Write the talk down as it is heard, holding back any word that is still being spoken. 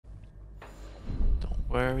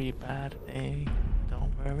worry about a thing.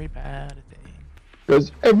 Don't worry about a thing.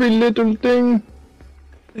 Cause every little thing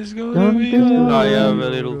is gonna be alright. I have a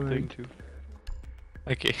little thing too.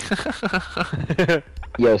 Okay.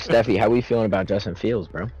 Yo, Steffi, how we feeling about Justin Fields,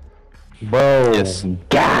 bro? Bro, Yes.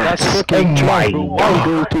 gas! That's fucking trash, bro. Why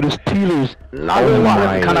go to the Steelers? Not Oh gonna lie,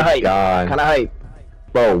 my kinda hype. God. Kinda hype.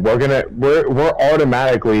 Bro, we're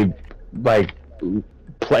automatically like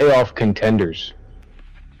playoff contenders.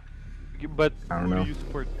 But I don't who know. do you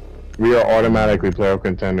support? We are automatically playoff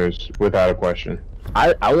contenders without a question.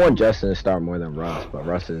 I want Justin to start more than Russ, but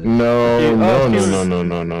Russ is. No, Okay, no, okay.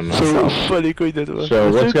 no. So funny going to do it.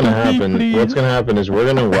 So what's Listen gonna to me, happen? please. What's gonna happen is we're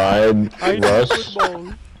gonna ride I love Russ.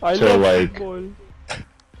 football. I So, love like, football.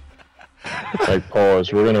 Like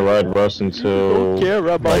pause. We're gonna ride Russ until Don't care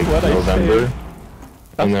about like what I November, say.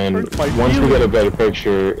 and then hurt my once we get a better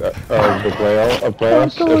picture of the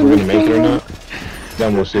playoffs, if we're gonna make it or not,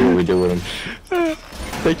 then we'll see what we do with him.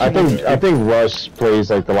 I think Russ plays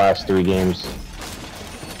like the last 3 games.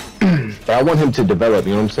 But I want him to develop,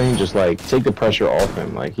 you know what I'm saying? Just like take the pressure off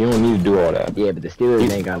him. Like you don't need to do all that. Yeah, but the Steelers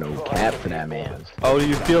ain't got no cap for that man. How do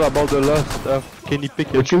you feel about the loss of Kenny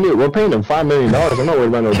Pickett? What you mean? We're paying him $5 million. I'm not worried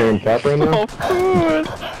about no damn cap right now. Of course.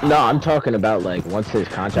 No, I'm talking about like once his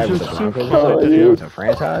contract with the Just Broncos so is up, if he funny. wants a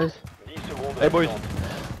franchise. Hey boys.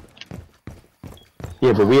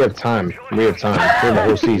 Yeah, but we have time. We have time for the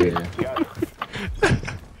whole season.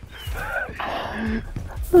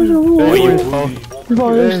 Je vais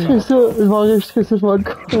enregistrer ça, je vais enregistrer ça, je m'en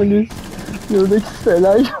connais. Le mec qui se fait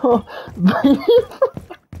là, genre.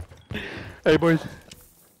 Hey boys.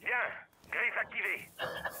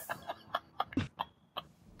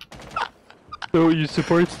 So you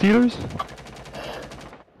support Steelers?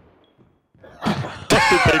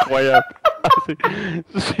 C'est incroyable.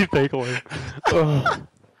 C'est incroyable. Oh.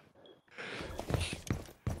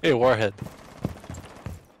 Hey, Warhead.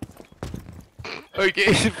 Ok,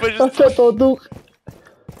 c'est pas juste. Passe à ton tour.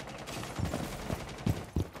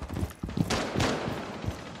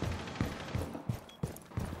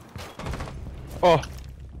 Oh!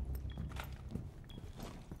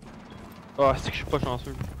 Oh, c'est que je suis pas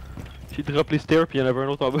chanceux. J'ai drop les stairs pis y'en avait un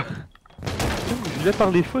autre en bas. Je voulais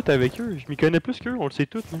parler foot avec eux, je m'y connais plus qu'eux, on le sait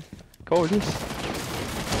tous, man. Calisse.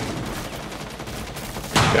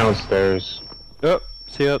 Downstairs. Oh,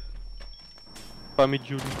 c'est hot. Famille de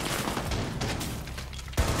Julie.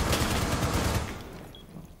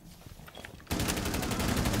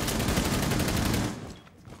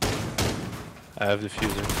 I have the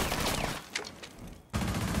fuser.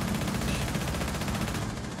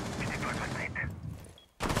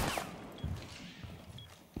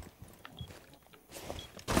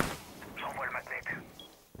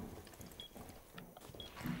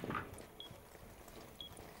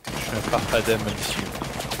 Je suis un parpadem malicieux.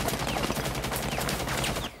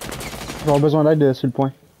 Je vais avoir besoin d'aide sur le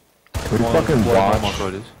point. We fucking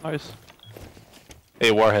watch. Nice.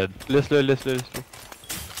 Hey, Warhead. Laisse-le, laisse-le, laisse-le.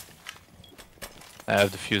 I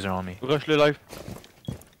have the fuser on me. Rush le live.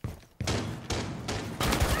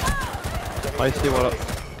 Nice, et voilà.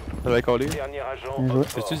 Ça va coller. Bien joué.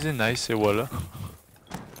 Peux-tu dire nice et voilà?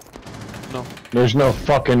 Non. There's no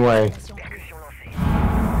fucking way.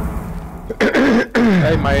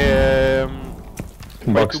 Hey, my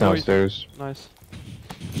Buck's two boys. downstairs. Nice.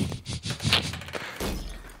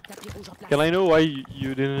 Can I know why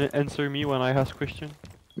you didn't answer me when I asked question?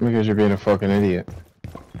 Because you're being a fucking idiot.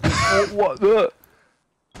 Oh, what the?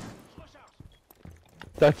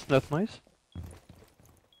 That's not nice.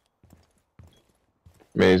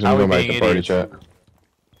 Maze, How I'm we going back being to party idiots? chat.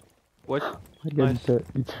 What? Regarde, Nice.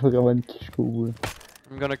 il t'a vraiment une quiche jusqu'au bout. Là.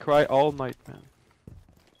 I'm gonna cry all night, man.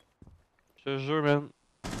 Je te jure, man.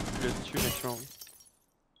 Je le tue next round.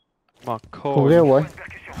 M'en Pour vrai, ouais.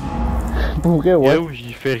 Pour vrai, ouais. Yo,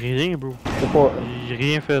 j'y fais rien, bro. C'est pas... J'ai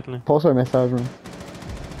rien fait, là. Passe un message, man.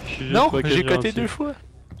 Je suis juste Non, fucking j'ai coté gentil. 2 fois.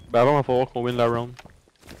 Ben avant, il va falloir qu'on win la round.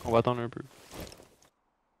 On va attendre un peu.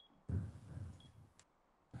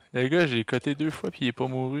 Le gars, j'ai coté 2 fois puis il est pas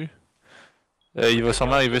mouru. Il va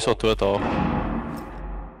sûrement arriver sur toi, tard.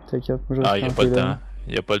 T'inquiète, moi je vais Ah, il a te pas le tenter, temps. là.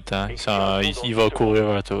 Il a pas le temps. Il va courir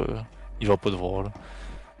vers toi. Il va pas te voir, là.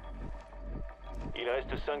 Il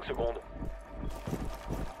reste 5 secondes.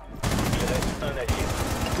 Il reste un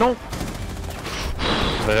allié. Non!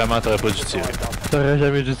 Vraiment, t'aurais pas dû tirer. T'aurais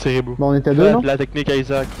jamais dû tirer, bro. Bon, on était deux, non? La technique à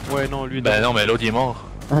Isaac. Ouais, non, lui, Ben non. non, mais l'autre il est mort.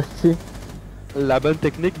 Ah, si. La bonne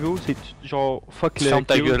technique, bro, c'est genre fuck Tu le fermes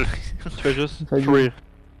ta kill. gueule. Tu fais juste Ta gueule. courir.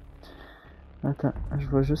 Attends, je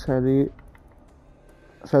vais juste aller...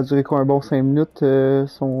 Ça a duré quoi, un bon 5 minutes,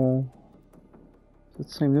 son... C'est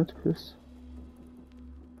 5 minutes ou plus?